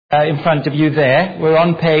In front of you there. We're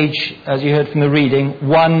on page, as you heard from the reading,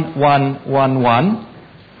 1111.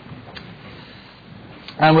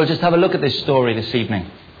 And we'll just have a look at this story this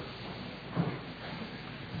evening.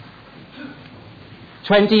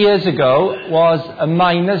 20 years ago was a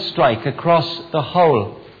miners' strike across the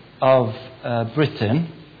whole of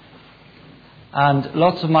Britain. And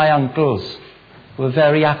lots of my uncles were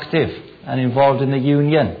very active and involved in the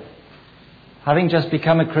union. Having just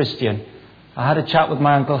become a Christian, I had a chat with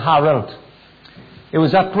my Uncle Harold. It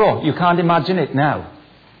was uproar. You can't imagine it now.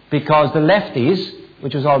 Because the lefties,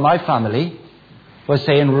 which was all my family, were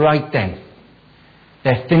saying, right then,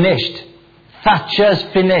 they're finished. Thatcher's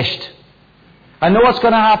finished. And know what's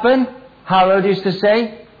going to happen? Harold used to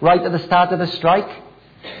say, right at the start of the strike.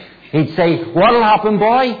 He'd say, what'll happen,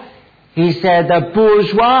 boy? He said, the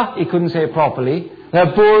bourgeois, he couldn't say it properly,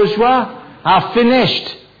 the bourgeois are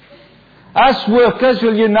finished. Us workers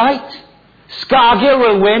will unite. Scargill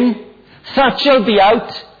will win, Thatcher will be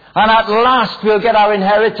out, and at last we'll get our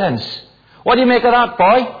inheritance. What do you make of that,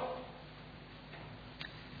 boy?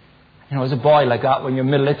 You know, as a boy like that, when you're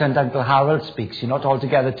militant Uncle Harold speaks, you're not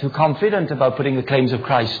altogether too confident about putting the claims of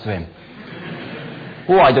Christ to him.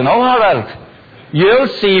 Oh, I don't know, Harold. You'll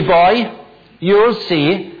see, boy. You'll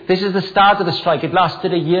see. This is the start of the strike. It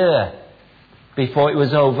lasted a year before it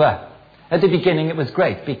was over. At the beginning it was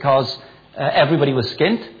great because everybody was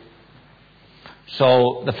skint.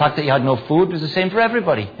 So the fact that you had no food was the same for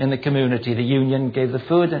everybody in the community. The union gave the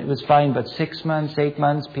food and it was fine, but 6 months, 8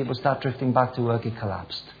 months, people start drifting back to work, it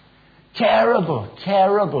collapsed. Terrible,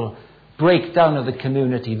 terrible breakdown of the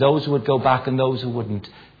community. Those who would go back and those who wouldn't.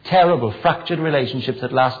 Terrible, fractured relationships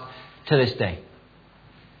that last to this day.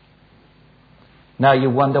 Now you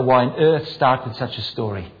wonder why on earth started such a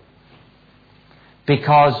story.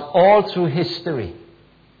 Because all through history,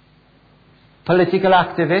 political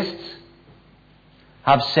activists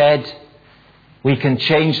have said, we can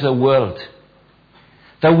change the world.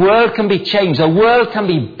 The world can be changed. The world can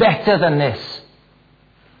be better than this.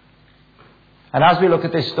 And as we look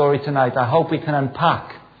at this story tonight, I hope we can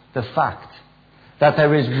unpack the fact that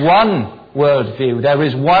there is one worldview, there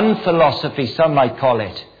is one philosophy, some might call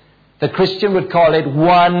it. The Christian would call it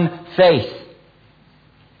one faith,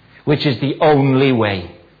 which is the only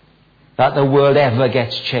way that the world ever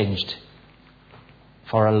gets changed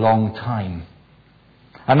for a long time.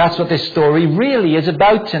 And that's what this story really is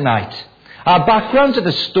about tonight. Our background to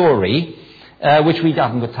the story, which we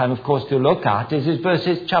haven't got time, of course, to look at,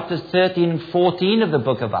 is chapters 13 and 14 of the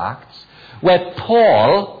book of Acts, where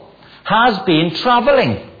Paul has been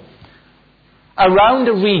travelling around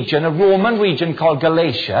a region, a Roman region called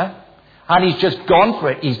Galatia, and he's just gone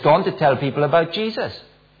for it. He's gone to tell people about Jesus.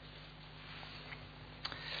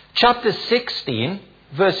 Chapter 16,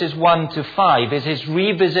 verses 1 to 5, is his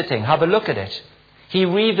revisiting. Have a look at it. He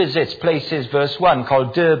revisits places, verse 1,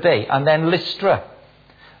 called Derbe, and then Lystra.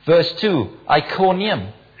 Verse 2,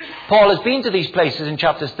 Iconium. Paul has been to these places in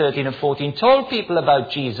chapters 13 and 14, told people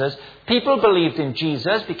about Jesus. People believed in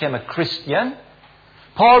Jesus, became a Christian.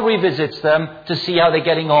 Paul revisits them to see how they're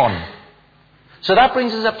getting on. So that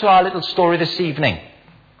brings us up to our little story this evening.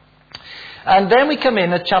 And then we come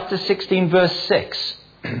in at chapter 16, verse 6.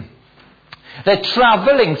 They're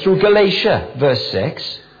travelling through Galatia, verse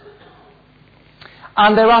 6.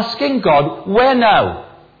 And they're asking God, where now?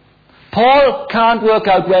 Paul can't work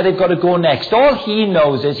out where they've got to go next. All he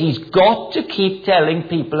knows is he's got to keep telling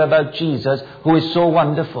people about Jesus, who is so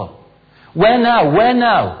wonderful. Where now? Where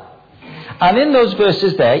now? And in those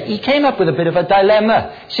verses there, he came up with a bit of a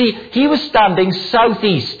dilemma. See, he was standing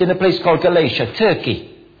southeast in a place called Galatia, Turkey.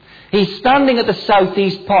 He's standing at the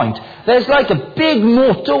southeast point. There's like a big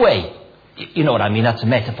motorway. You know what I mean? That's a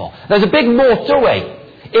metaphor. There's a big motorway.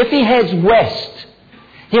 If he heads west,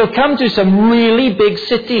 he'll come to some really big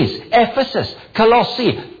cities. Ephesus,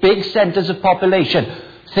 Colossae, big centres of population.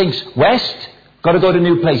 Thinks west, got to go to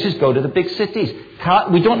new places, go to the big cities.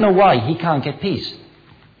 We don't know why he can't get peace.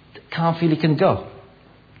 Can't feel he can go.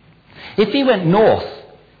 If he went north,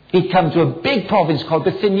 he'd come to a big province called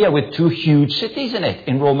Bithynia with 2 huge cities in it,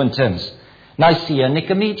 in Roman terms. Nicaea and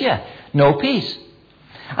Nicomedia. No peace.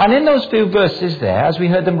 And in those few verses there, as we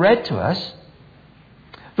heard them read to us,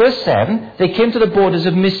 verse 7, they came to the borders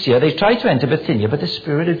of Mysia. They tried to enter Bithynia, but the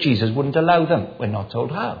Spirit of Jesus wouldn't allow them. We're not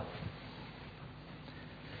told how.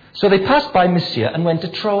 So they passed by Mysia and went to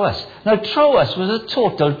Troas. Now, Troas was a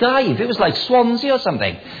total dive. It was like Swansea or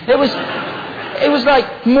something. It was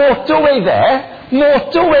like motorway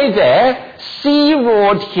there, sea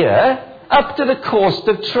road here, up to the coast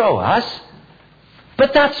of Troas.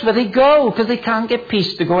 But that's where they go, because they can't get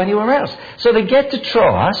peace to go anywhere else. So they get to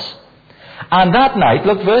Troas, And that night,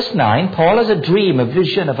 look, verse 9, Paul has a dream, a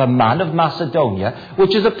vision of a man of Macedonia,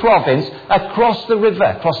 which is a province across the river,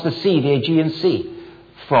 across the sea, the Aegean Sea,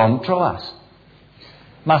 from Troas.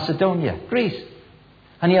 Macedonia, Greece.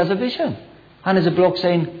 And he has a vision. And there's a bloke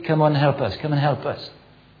saying, come on, help us, come and help us.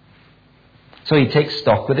 So he takes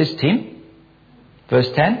stock with his team. Verse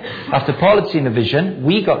 10, after Paul had seen the vision,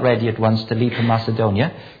 we got ready at once to leave for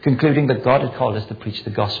Macedonia, concluding that God had called us to preach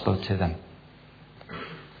the gospel to them.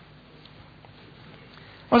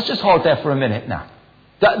 Well, let's just halt there for a minute now.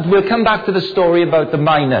 We'll come back to the story about the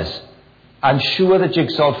miners and sure the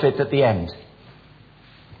jigsaw fit at the end.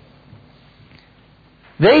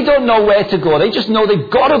 They don't know where to go. They just know they've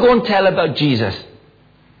got to go and tell about Jesus.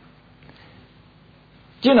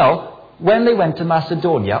 Do you know, when they went to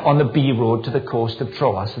Macedonia on the B road to the coast of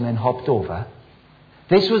Troas and then hopped over,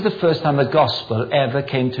 this was the first time the gospel ever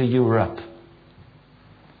came to Europe.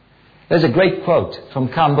 There's a great quote from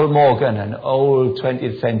Campbell Morgan, an old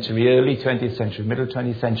 20th century, early 20th century, middle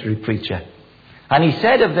 20th century preacher. And he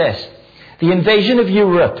said of this, the invasion of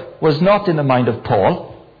Europe was not in the mind of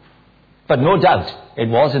Paul, but no doubt it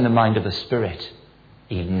was in the mind of the Spirit,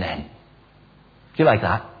 even then. Do you like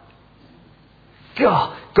that?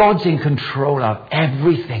 God's in control of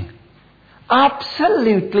everything.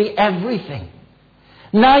 Absolutely everything.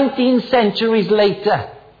 19 centuries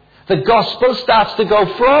later, the gospel starts to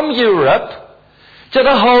go from Europe to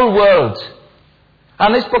the whole world.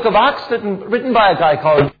 And this book of Acts, written by a guy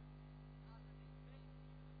called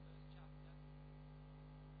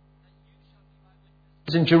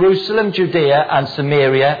in Jerusalem, Judea and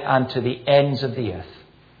Samaria and to the ends of the earth.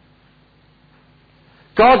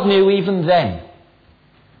 God knew even then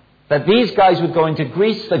that these guys would go into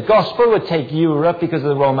Greece, the gospel would take Europe because of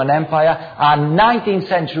the Roman Empire, and 19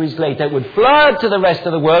 centuries later it would flood to the rest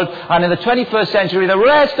of the world, and in the 21st century the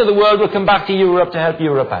rest of the world would come back to Europe to help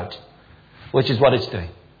Europe out, which is what it's doing.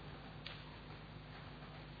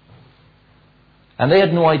 And they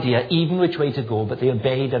had no idea even which way to go, but they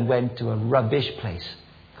obeyed and went to a rubbish place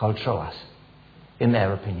called Troas, in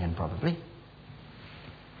their opinion probably.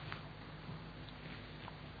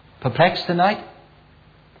 Perplexed tonight?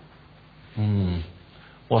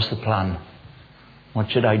 What's the plan? What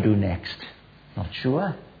should I do next? Not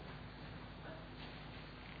sure.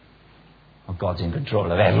 Oh, God's in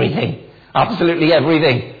control of everything. Absolutely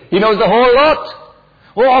everything. He knows the whole lot.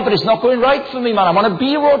 Oh, but it's not going right for me, man. I'm on a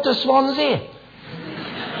B road to Swansea.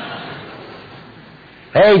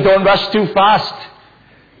 Hey, don't rush too fast.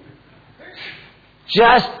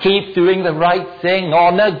 Just keep doing the right thing.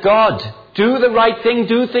 Honor God. Do the right thing.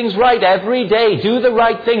 Do things right every day. Do the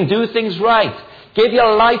right thing. Do things right. Give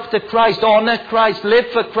your life to Christ. Honor Christ. Live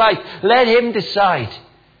for Christ. Let Him decide.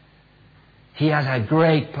 He has a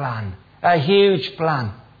great plan. A huge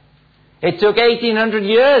plan. It took 1800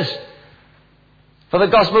 years for the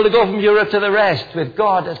gospel to go from Europe to the rest. With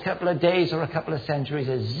God, a couple of days or a couple of centuries,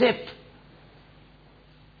 a zip.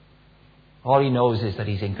 All He knows is that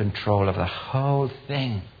He's in control of the whole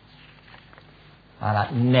thing. And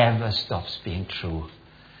that never stops being true.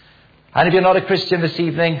 And if you're not a Christian this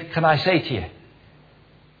evening, can I say to you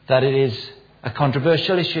that it is a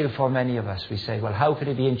controversial issue for many of us. We say, well, how could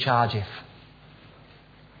He be in charge if?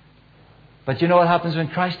 But you know what happens when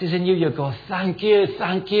Christ is in you? You go, thank you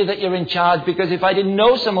that you're in charge. Because if I didn't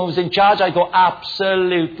know someone was in charge, I'd go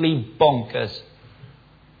absolutely bonkers.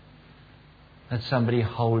 That somebody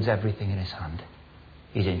holds everything in His hand.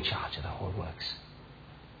 He's in charge of the whole works.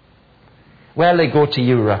 Well, they go to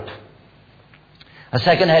Europe. A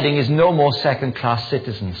second heading is no more second-class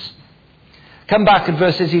citizens. Come back at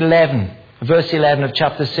verse 11 of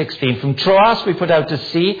chapter 16. From Troas we put out to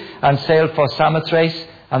sea and sailed for Samothrace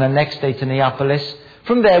and the next day to Neapolis.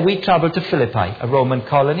 From there we travelled to Philippi, a Roman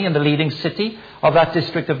colony and the leading city of that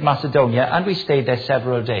district of Macedonia, and we stayed there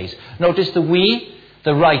several days. Notice the we,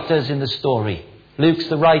 the writers in the story. Luke's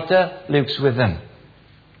the writer, Luke's with them.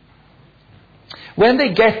 When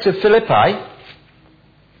they get to Philippi,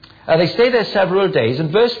 they stay there several days.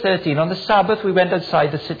 In verse 13, on the Sabbath we went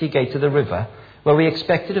outside the city gate to the river, where we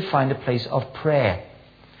expected to find a place of prayer.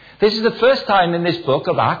 This is the first time in this book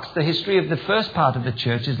of Acts, the history of the first part of the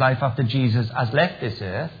church's life after Jesus has left this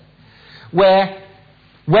earth, where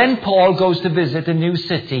when Paul goes to visit a new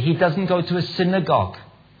city, he doesn't go to a synagogue.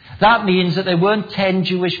 That means that there weren't 10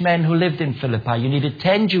 Jewish men who lived in Philippi. You needed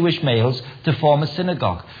 10 Jewish males to form a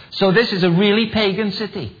synagogue. So this is a really pagan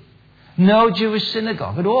city. No Jewish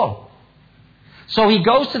synagogue at all. So he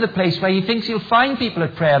goes to the place where he thinks he'll find people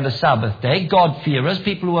at prayer on the Sabbath day, God-fearers,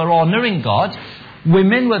 people who are honouring God.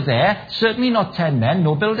 Women were there, certainly not 10 men,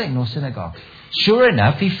 no building, no synagogue. Sure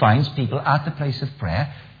enough, he finds people at the place of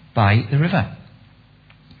prayer by the river.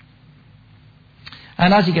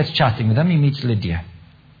 And as he gets chatting with them, he meets Lydia.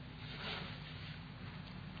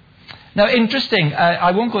 Now, interesting,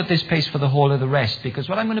 I won't go at this pace for the whole of the rest, because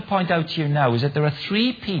what I'm going to point out to you now is that there are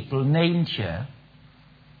 3 people named here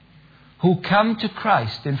who come to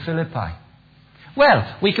Christ in Philippi.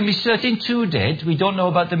 Well, we can be certain 2 did. We don't know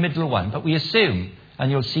about the middle one, but we assume,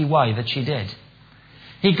 and you'll see why, that she did.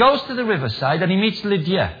 He goes to the riverside and he meets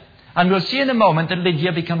Lydia. And we'll see in a moment that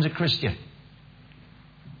Lydia becomes a Christian.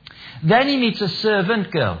 Then he meets a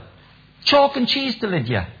servant girl. Chalk and cheese to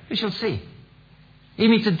Lydia. We shall see. He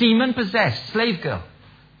meets a demon-possessed slave girl.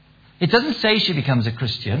 It doesn't say she becomes a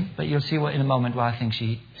Christian, but you'll see in a moment why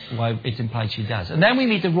why it's implied she does. And then we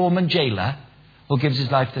meet a Roman jailer who gives his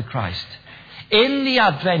life to Christ. In the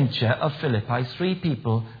adventure of Philippi, 3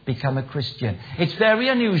 people become a Christian. It's very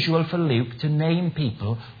unusual for Luke to name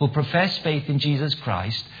people who profess faith in Jesus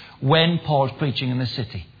Christ when Paul's preaching in the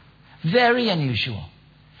city. Very unusual.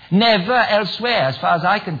 Never elsewhere, as far as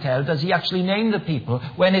I can tell, does he actually name the people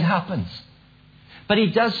when it happens. But he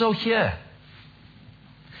does so here.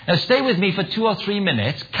 Now stay with me for 2 or 3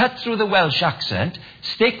 minutes, cut through the Welsh accent,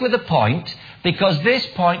 stick with the point, because this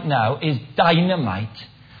point now is dynamite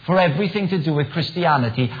for everything to do with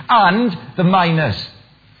Christianity and the minors.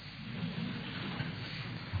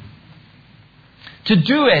 To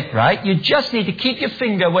do it, right, you just need to keep your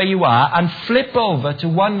finger where you are and flip over to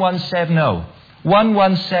 1170.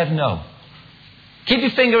 1170. Keep your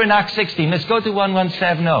finger in Acts 16. Let's go to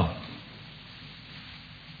 1170.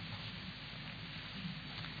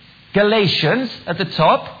 Galatians at the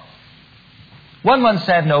top.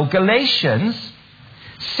 1170. Galatians,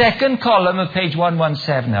 second column of page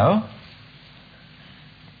 1170.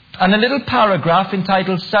 And a little paragraph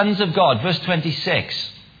entitled Sons of God, verse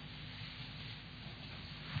 26.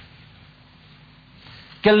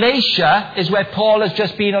 Galatia is where Paul has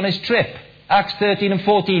just been on his trip. Acts 13 and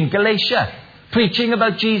 14. Galatia. Preaching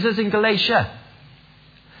about Jesus in Galatia.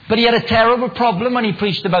 But he had a terrible problem when he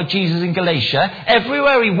preached about Jesus in Galatia.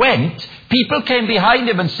 Everywhere he went, people came behind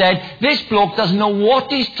him and said, this bloke doesn't know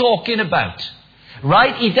what he's talking about.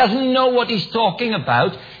 Right? He doesn't know what he's talking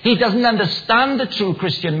about. He doesn't understand the true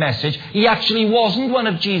Christian message. He actually wasn't one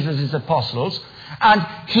of Jesus' apostles. And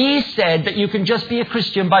he said that you can just be a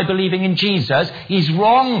Christian by believing in Jesus. He's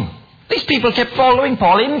wrong. These people kept following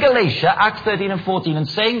Paul in Galatia, Acts 13 and 14, and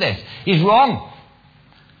saying this. He's wrong.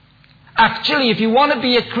 Actually, if you want to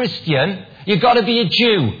be a Christian, you've got to be a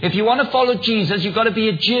Jew. If you want to follow Jesus, you've got to be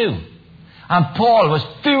a Jew. And Paul was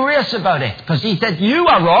furious about it, because he said, you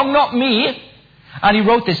are wrong, not me. And he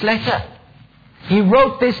wrote this letter. He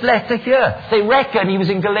wrote this letter here. They reckon he was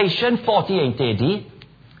in Galatia in 48 AD.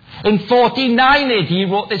 In 49 AD, he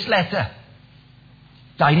wrote this letter.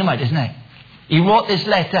 Dynamite, isn't it? He wrote this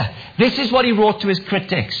letter. This is what he wrote to his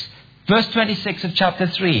critics. Verse 26 of chapter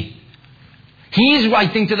 3. He's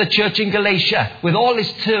writing to the church in Galatia with all this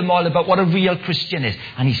turmoil about what a real Christian is.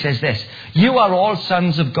 And he says this, you are all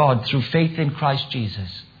sons of God through faith in Christ Jesus.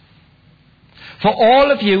 For all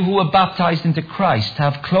of you who were baptized into Christ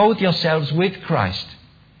have clothed yourselves with Christ.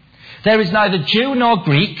 There is neither Jew nor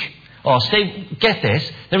Greek, get this,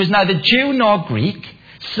 there is neither Jew nor Greek,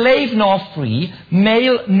 slave nor free,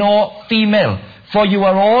 male nor female, for you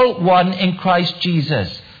are all one in Christ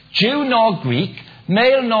Jesus. Jew nor Greek,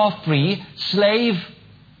 male nor free, slave,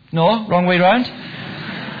 no, wrong way round.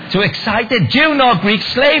 Too excited. Jew nor Greek,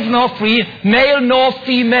 slave nor free, male nor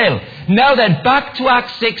female. Now then, back to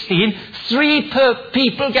Acts 16, 3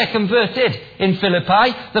 people get converted in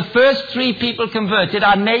Philippi. The first 3 people converted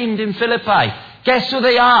are named in Philippi. Guess who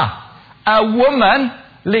they are? A woman,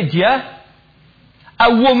 Lydia,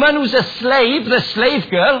 a woman who's a slave, the slave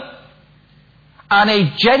girl, and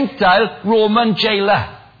a Gentile Roman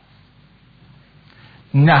jailer.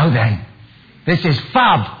 Now then, this is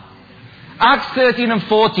fab. Acts 13 and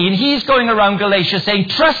 14, he's going around Galatia saying,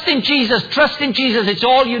 trust in Jesus, it's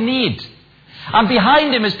all you need. And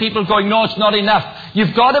behind him is people going, no, it's not enough.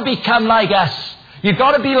 You've got to become like us. You've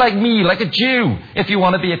got to be like me, like a Jew, if you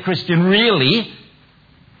want to be a Christian, really.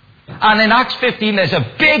 And in Acts 15, there's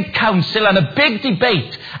a big council and a big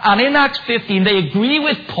debate. And in Acts 15, they agree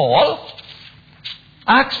with Paul.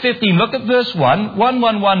 Acts 15, look at verse 1,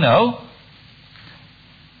 1110.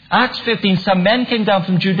 Acts 15, some men came down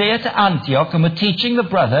from Judea to Antioch and were teaching the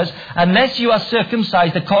brothers, unless you are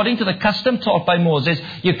circumcised according to the custom taught by Moses,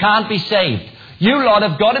 you can't be saved. You lot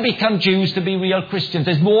have got to become Jews to be real Christians.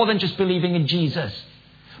 There's more than just believing in Jesus.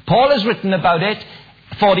 Paul has written about it,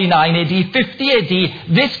 49 AD, 50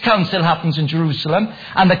 AD. This council happens in Jerusalem,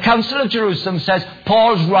 and the Council of Jerusalem says,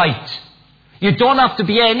 Paul's right. You don't have to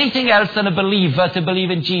be anything else than a believer to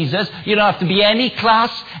believe in Jesus. You don't have to be any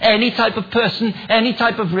class, any type of person, any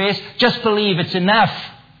type of race. Just believe, it's enough.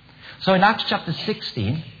 So in Acts chapter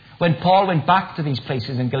 16, when Paul went back to these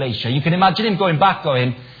places in Galatia, you can imagine him going back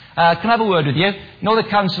going, can I have a word with you? You know the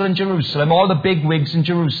council in Jerusalem, all the big wigs in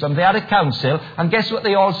Jerusalem, they had a council, and guess what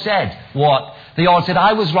they all said? What? They all said,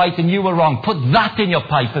 I was right and you were wrong. Put that in your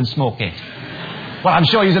pipe and smoke it. Well, I'm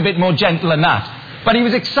sure he was a bit more gentle than that. But he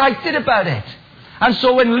was excited about it. And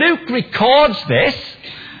so when Luke records this,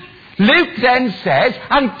 Luke then says,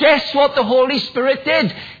 and guess what the Holy Spirit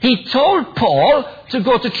did? He told Paul to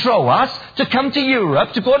go to Troas, to come to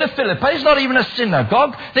Europe, to go to Philippi. It's not even a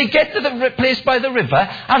synagogue. They get to the place by the river,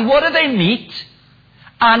 and what do they meet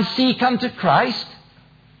and see come to Christ?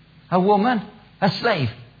 A woman, a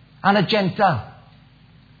slave, and a Gentile.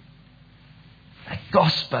 The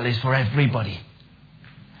gospel is for everybody.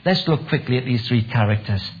 Let's look quickly at these three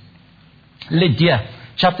characters. Lydia,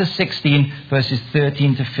 chapter 16, verses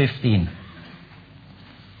 13 to 15.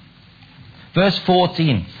 Verse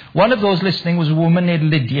 14. One of those listening was a woman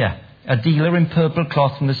named Lydia, a dealer in purple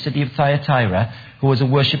cloth from the city of Thyatira, who was a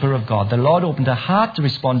worshipper of God. The Lord opened her heart to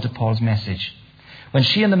respond to Paul's message. When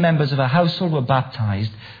she and the members of her household were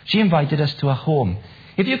baptized, she invited us to her home.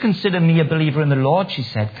 If you consider me a believer in the Lord, she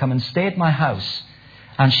said, come and stay at my house.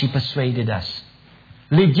 And she persuaded us.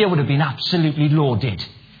 Lydia would have been absolutely loaded.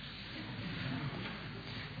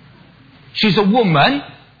 She's a woman,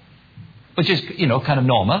 which is, kind of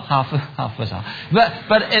normal, half was half.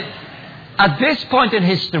 But at this point in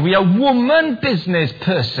history, a woman business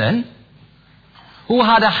person who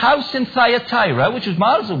had a house in Thyatira, which was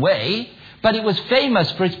miles away, but it was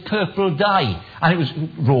famous for its purple dye. And it was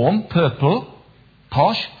Rome, purple,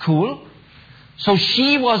 posh, cool. So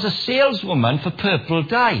she was a saleswoman for purple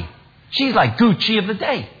dye. She's like Gucci of the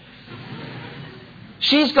day.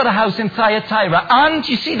 She's got a house in Thyatira, and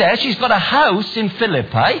you see there, she's got a house in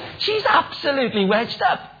Philippi. She's absolutely wedged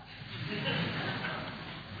up.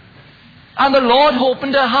 And the Lord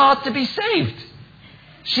opened her heart to be saved.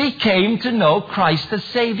 She came to know Christ as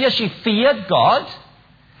Saviour. She feared God,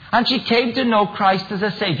 and she came to know Christ as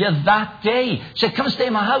a Saviour that day. She said, come stay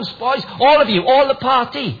in my house, boys. All of you, all the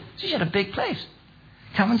party. She had a big place.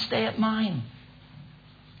 Come and stay at mine.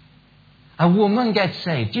 A woman gets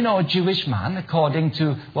saved. A Jewish man, according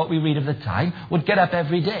to what we read of the time, would get up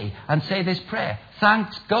every day and say this prayer. Thank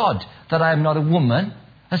God that I am not a woman,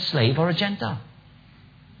 a slave, or a Gentile.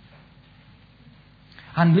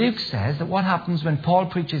 And Luke says that what happens when Paul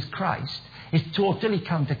preaches Christ is totally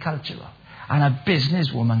countercultural. And a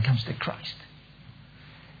businesswoman comes to Christ.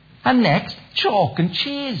 And next, chalk and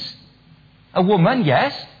cheese. A woman,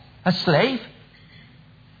 yes. A slave.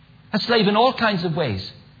 A slave in all kinds of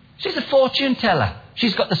ways. She's a fortune teller.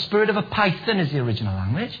 She's got the spirit of a python is the original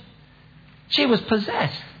language. She was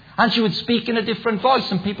possessed. And she would speak in a different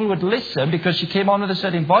voice. And people would listen because she came on with a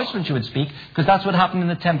certain voice when she would speak. Because that's what happened in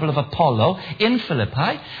the temple of Apollo in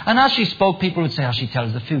Philippi. And as she spoke, people would say, she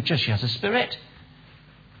tells the future. She has a spirit.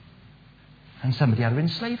 And somebody had her in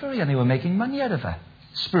slavery and they were making money out of her.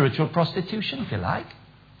 Spiritual prostitution, if you like.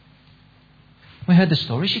 We heard the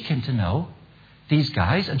story. She came to know these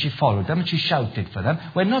guys, and she followed them, and she shouted for them.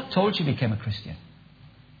 We're not told she became a Christian.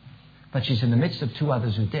 But she's in the midst of two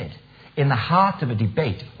others who did. In the heart of a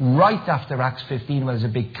debate, right after Acts 15, where there's a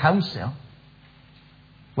big council,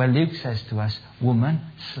 where Luke says to us, woman,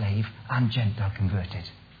 slave, and Gentile converted.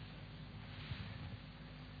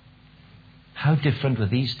 How different were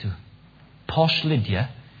these two? Posh Lydia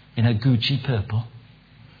in her Gucci purple.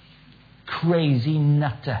 Crazy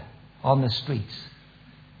nutter on the streets,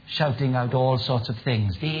 shouting out all sorts of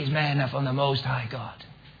things. These men are from the Most High God.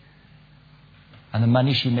 And the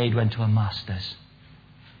money she made went to her masters.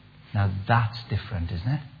 Now that's different, isn't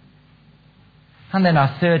it? And then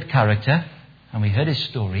our third character, and we heard his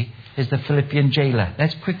story, is the Philippian jailer.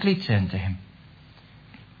 Let's quickly turn to him.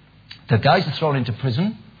 The guys are thrown into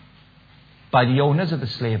prison by the owners of the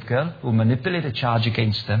slave girl who manipulate a charge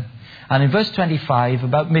against them. And in verse 25,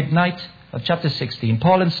 about midnight of chapter 16,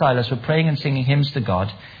 Paul and Silas were praying and singing hymns to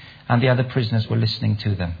God, and the other prisoners were listening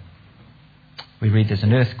to them. We read there's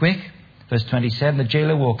an earthquake. Verse 27, the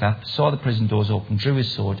jailer woke up, saw the prison doors open, drew his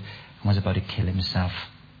sword, and was about to kill himself.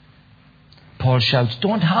 Paul shouts,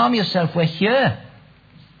 don't harm yourself, we're here.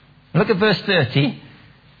 Look at verse 30.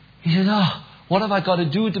 He says, what have I got to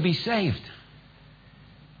do to be saved?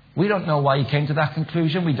 We don't know why he came to that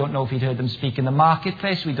conclusion. We don't know if he'd heard them speak in the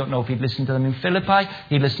marketplace. We don't know if he'd listened to them in Philippi.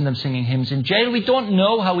 He'd listened to them singing hymns in jail. We don't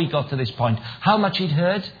know how he got to this point, how much he'd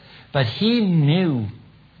heard. But he knew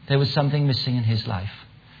there was something missing in his life.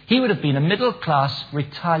 He would have been a middle-class,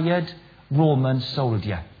 retired Roman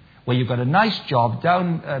soldier where you've got a nice job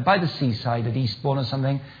down by the seaside at Eastbourne or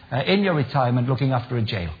something, in your retirement looking after a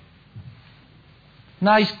jail.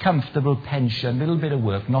 Nice, comfortable pension, little bit of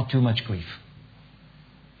work, not too much grief.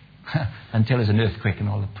 Until there's an earthquake and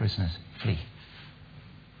all the prisoners flee.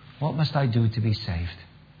 What must I do to be saved?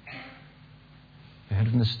 You heard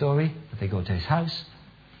from the story that they go to his house,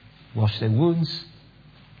 wash their wounds.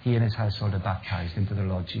 He and his household are baptized into the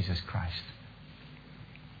Lord Jesus Christ.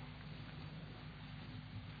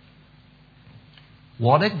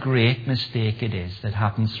 What a great mistake it is that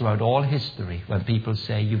happens throughout all history when people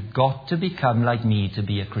say, you've got to become like me to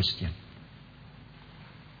be a Christian.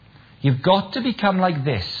 You've got to become like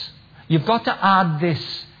this. You've got to add this.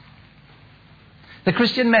 The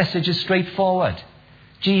Christian message is straightforward.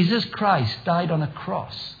 Jesus Christ died on a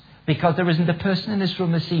cross because there isn't a person in this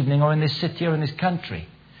room this evening or in this city or in this country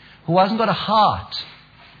who hasn't got a heart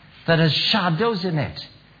that has shadows in it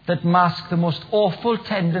that mask the most awful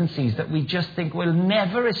tendencies that we just think will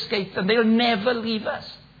never escape them. They'll never leave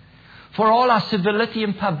us. For all our civility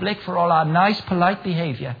in public, for all our nice, polite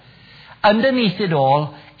behavior, underneath it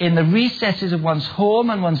all, in the recesses of one's home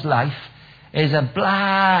and one's life, is a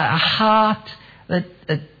heart that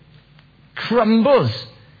crumbles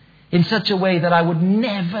in such a way that I would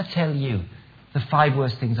never tell you the 5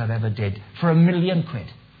 worst things I've ever did for £1,000,000.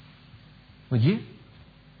 Would you?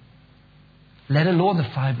 Let alone the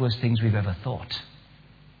 5 worst things we've ever thought.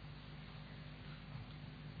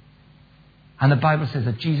 And the Bible says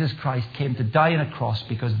that Jesus Christ came to die on a cross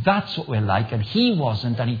because that's what we're like, and he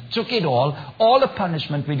wasn't, and he took it all the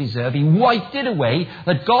punishment we deserve. He wiped it away,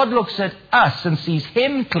 that God looks at us and sees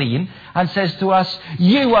him clean and says to us,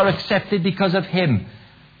 you are accepted because of him.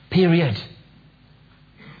 Period.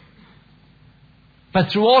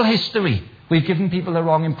 But through all history, we've given people the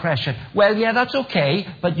wrong impression. Well, yeah, that's okay,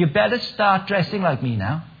 but you better start dressing like me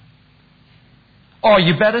now. Or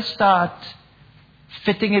you better start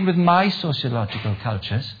fitting in with my sociological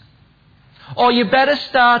cultures. Or you better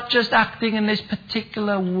start just acting in this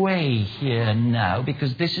particular way here and now,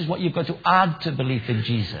 because this is what you've got to add to belief in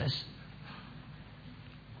Jesus.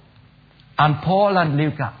 And Paul and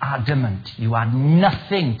Luke are adamant. You add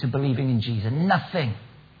nothing to believing in Jesus. Nothing.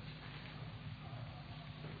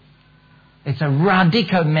 It's a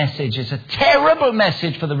radical message. It's a terrible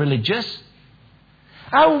message for the religious.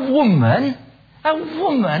 A woman,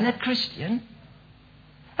 a Christian,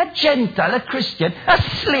 a Gentile, a Christian, a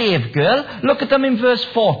slave girl. Look at them in verse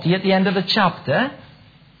 40 at the end of the chapter.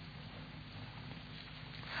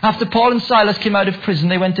 After Paul and Silas came out of prison,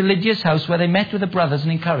 they went to Lydia's house where they met with the brothers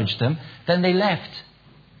and encouraged them. Then they left.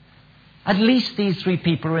 At least these 3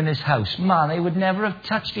 people were in this house. Man, they would never have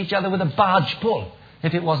touched each other with a barge pole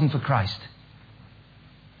if it wasn't for Christ.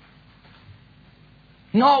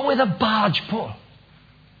 Not with a barge pole.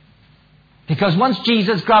 Because once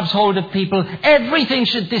Jesus grabs hold of people, everything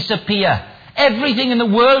should disappear. Everything in the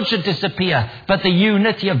world should disappear. But the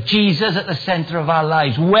unity of Jesus at the center of our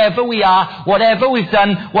lives. Wherever we are, whatever we've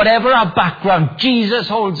done, whatever our background, Jesus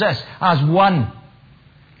holds us as one.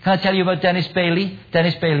 Can I tell you about Dennis Bailey?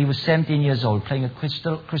 Dennis Bailey was 17 years old playing at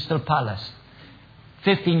Crystal Palace.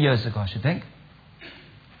 15 years ago, I should think.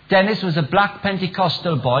 Dennis was a black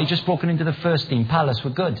Pentecostal boy, just broken into the first team. Palace were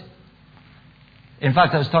good. In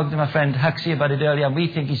fact, I was talking to my friend Huxley about it earlier, and we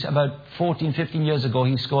think he's about 14, 15 years ago,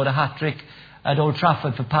 he scored a hat-trick at Old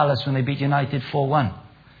Trafford for Palace when they beat United 4-1.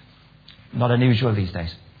 Not unusual these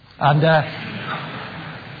days. And,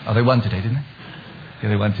 they won today, didn't they? Yeah,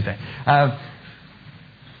 they won today.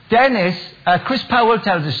 Dennis, Chris Powell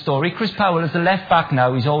tells a story. Chris Powell is the left back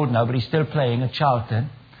now. He's old now, but he's still playing at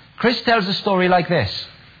Charlton. Chris tells a story like this.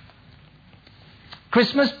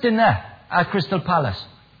 Christmas dinner at Crystal Palace.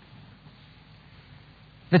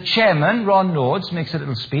 The chairman, Ron Lords, makes a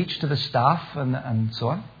little speech to the staff and so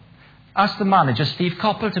on. Asks the manager, Steve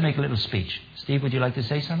Coppell, to make a little speech. Steve, would you like to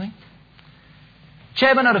say something?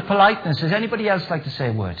 Chairman, out of politeness, does anybody else like to say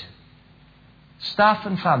a word? Staff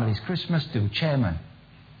and families, Christmas do. Chairman.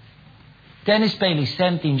 Dennis Bailey,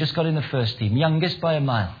 17, just got in the first team. Youngest by a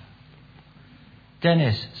mile.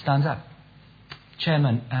 Dennis stands up.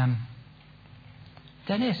 Chairman,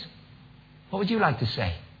 Dennis, what would you like to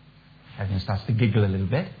say? Everyone starts to giggle a little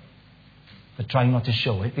bit, but trying not to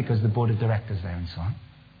show it because the board of directors there and so on.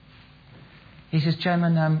 He says,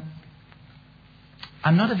 Chairman,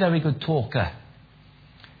 I'm not a very good talker.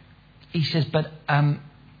 He says, but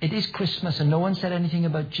it is Christmas and no one said anything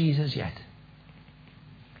about Jesus yet.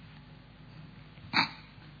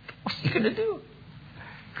 What's he going to do?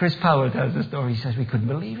 Chris Powell tells the story. He says, we couldn't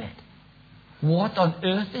believe it. What on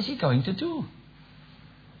earth is he going to do?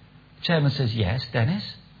 Chairman says, yes, Dennis.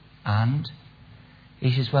 And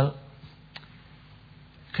he says, well,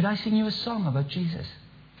 Could I sing you a song about Jesus?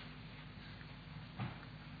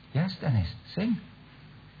 Yes, Dennis, sing.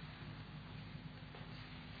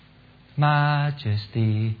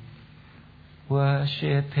 Majesty,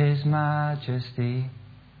 worship His majesty.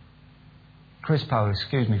 Chris Powell,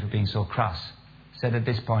 excuse me for being so crass, said at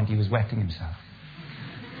this point he was wetting himself.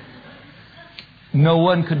 No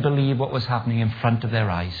one could believe what was happening in front of their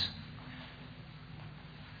eyes.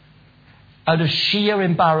 Out of sheer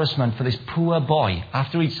embarrassment for this poor boy,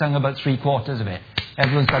 after he'd sung about 3/4 of it,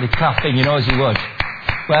 everyone started clapping, as he would.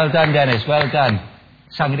 Well done, Dennis, well done.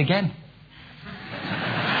 Sang it again.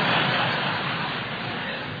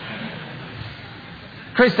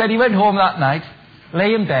 Chris said he went home that night,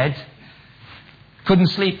 lay in bed, couldn't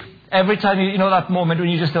sleep. Every time, that moment when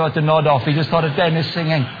you just about to nod off, he just thought of Dennis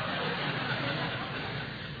singing.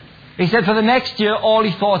 He said for the next year, all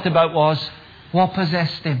he thought about was, what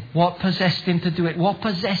possessed him? What possessed him to do it? What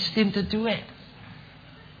possessed him to do it?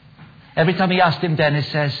 Every time he asked him, Dennis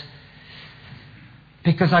says,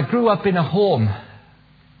 because I grew up in a home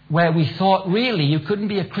where we thought, really, you couldn't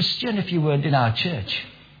be a Christian if you weren't in our church.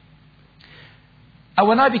 And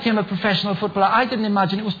when I became a professional footballer, I didn't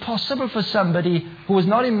imagine it was possible for somebody who was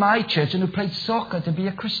not in my church and who played soccer to be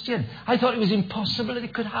a Christian. I thought it was impossible that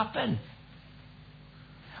it could happen.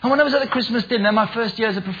 And when I was at the Christmas dinner, my first year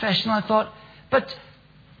as a professional, I thought, but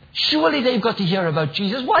surely they've got to hear about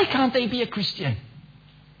Jesus. Why can't they be a Christian?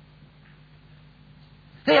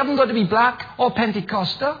 They haven't got to be black or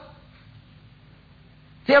Pentecostal.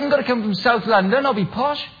 They haven't got to come from South London or be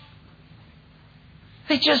posh.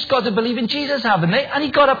 They just got to believe in Jesus, haven't they? And he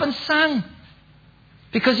got up and sang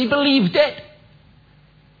because he believed it.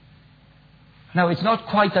 Now, it's not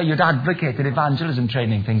quite how you'd advocate that evangelism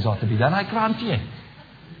training things ought to be done, I grant you.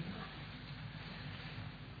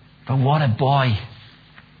 But what a boy.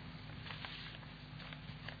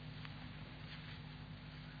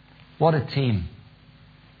 What a team.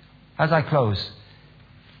 As I close,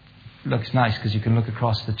 looks nice because you can look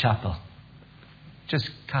across the chapel.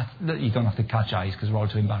 You don't have to catch eyes because we're all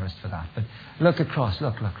too embarrassed for that. But look across,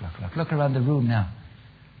 look around the room now.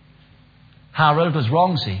 Harold was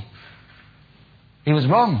wrong, see. He was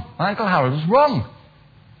wrong. My Uncle Harold was wrong.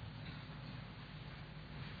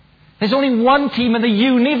 There's only one team in the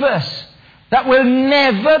universe that will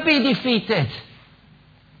never be defeated.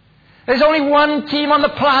 There's only one team on the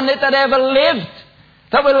planet that ever lived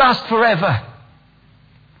that will last forever.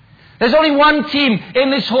 There's only one team in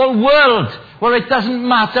this whole world where it doesn't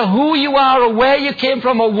matter who you are or where you came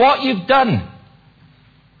from or what you've done.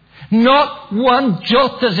 Not one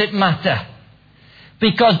jot does it matter.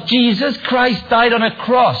 Because Jesus Christ died on a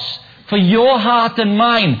cross for your heart and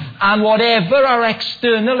mine. And whatever our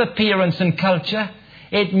external appearance and culture,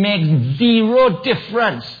 it makes zero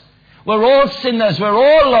difference. We're all sinners. We're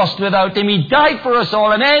all lost without Him. He died for us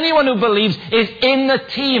all. And anyone who believes is in the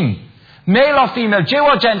team. Male or female, Jew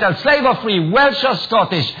or Gentile, slave or free, Welsh or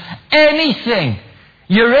Scottish, anything,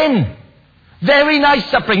 you're in. Very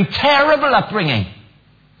nice upbringing, terrible upbringing.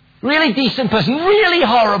 Really decent person, really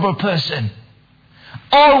horrible person.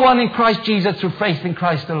 All one in Christ Jesus through faith in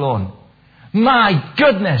Christ alone. My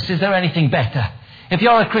goodness, is there anything better? If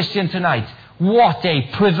you're a Christian tonight, what a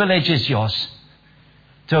privilege is yours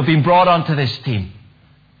to have been brought onto this team.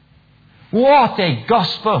 What a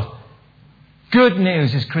gospel. Good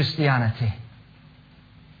news is Christianity.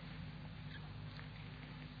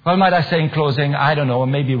 Well, might I say in closing, I don't know, I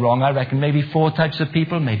may be wrong. I reckon maybe 4 types of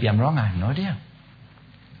people. Maybe I'm wrong. I have no idea.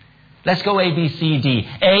 Let's go A, B, C, D.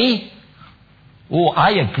 A, oh,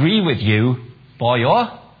 I agree with you, boy,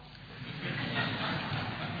 or?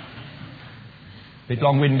 Bit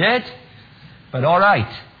long-winded, but all right.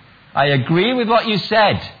 I agree with what you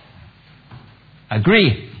said.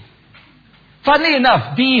 Agree. Funnily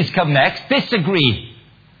enough, D's come next. Disagree.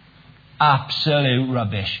 Absolute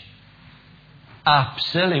rubbish.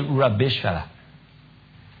 Absolute rubbish, fella.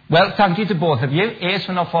 Well, thank you to both of you. A's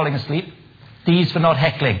for not falling asleep. D's for not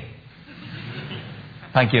heckling.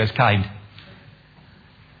 Thank you, it's kind.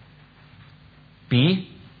 B,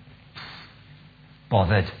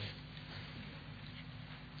 bothered.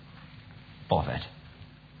 Bothered.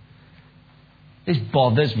 This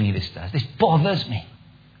bothers me, this does. This bothers me.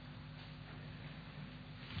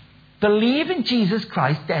 Believe in Jesus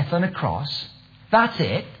Christ, death on a cross. That's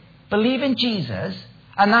it. Believe in Jesus,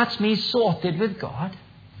 and that's me sorted with God.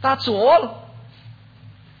 That's all.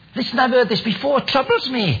 Listen, I've heard this before. It troubles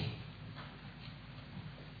me.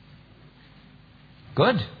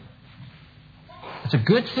 Good. It's a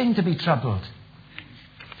good thing to be troubled.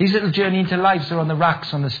 These little Journey into Lives are on the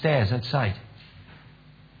racks on the stairs outside.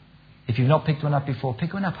 If you've not picked one up before,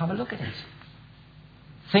 pick one up. Have a look at it.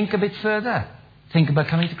 Think a bit further. Think about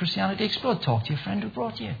coming to Christianity Explored. Talk to your friend who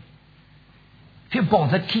brought you. If you're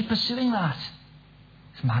bothered, keep pursuing that.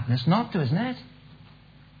 It's madness not to, isn't it?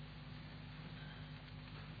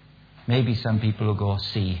 Maybe some people will go,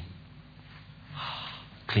 see,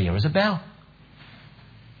 clear as a bell.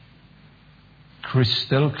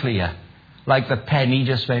 Crystal clear. Like the penny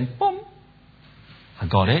just went, boom. I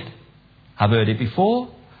got it. I've heard it before.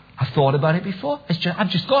 I've thought about it before. I've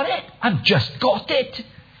just got it. I've just got it.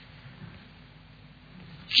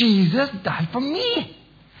 Jesus died for me.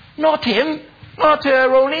 Not him. Not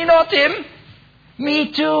her only. Not him.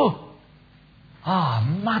 Me too.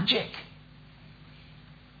 Magic.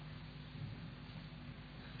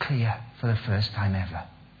 Clear for the first time ever.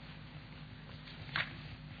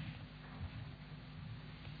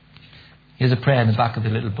 Here's a prayer in the back of the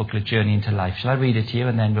little booklet, Journey into Life. Shall I read it to you,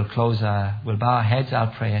 and then we'll we'll bow our heads,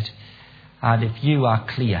 I'll pray it. And if you are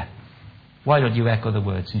clear, why don't you echo the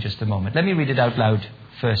words in just a moment? Let me read it out loud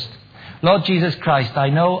first. Lord Jesus Christ, I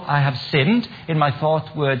know I have sinned in my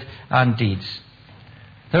thought, word and deeds.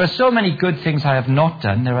 There are so many good things I have not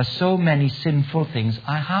done. There are so many sinful things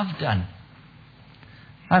I have done.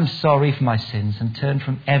 I'm sorry for my sins and turn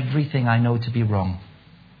from everything I know to be wrong.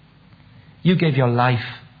 You gave your life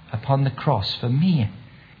upon the cross for me.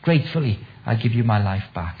 Gratefully, I give you my life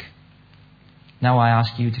back. Now I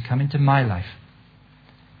ask you to come into my life.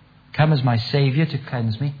 Come as my Saviour to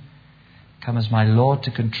cleanse me. Come as my Lord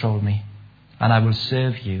to control me. And I will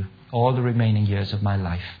serve you all the remaining years of my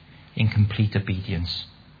life in complete obedience.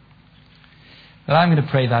 Well, I'm going to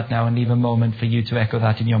pray that now and leave a moment for you to echo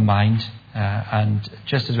that in your mind. And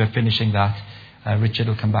just as we're finishing that, Richard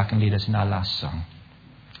will come back and lead us in our last song.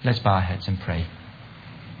 Let's bow our heads and pray.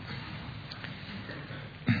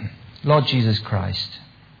 Lord Jesus Christ,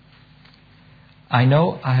 I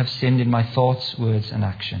know I have sinned in my thoughts, words and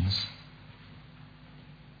actions.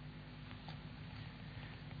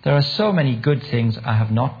 There are so many good things I have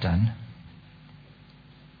not done.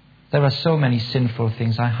 There are so many sinful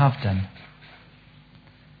things I have done.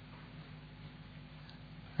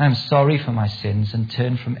 I am sorry for my sins and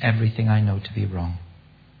turn from everything I know to be wrong.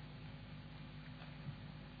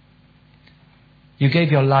 You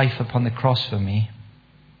gave your life upon the cross for me.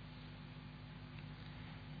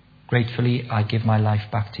 Gratefully, I give my life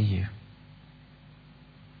back to you.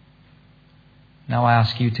 Now I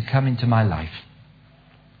ask you to come into my life.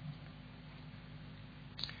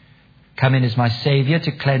 Come in as my Saviour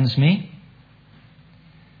to cleanse me.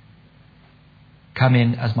 Come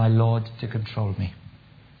in as my Lord to control me.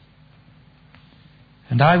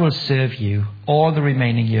 And I will serve you all the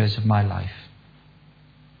remaining years of my life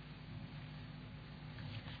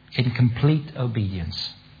in complete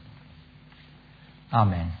obedience.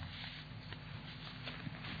 Amen.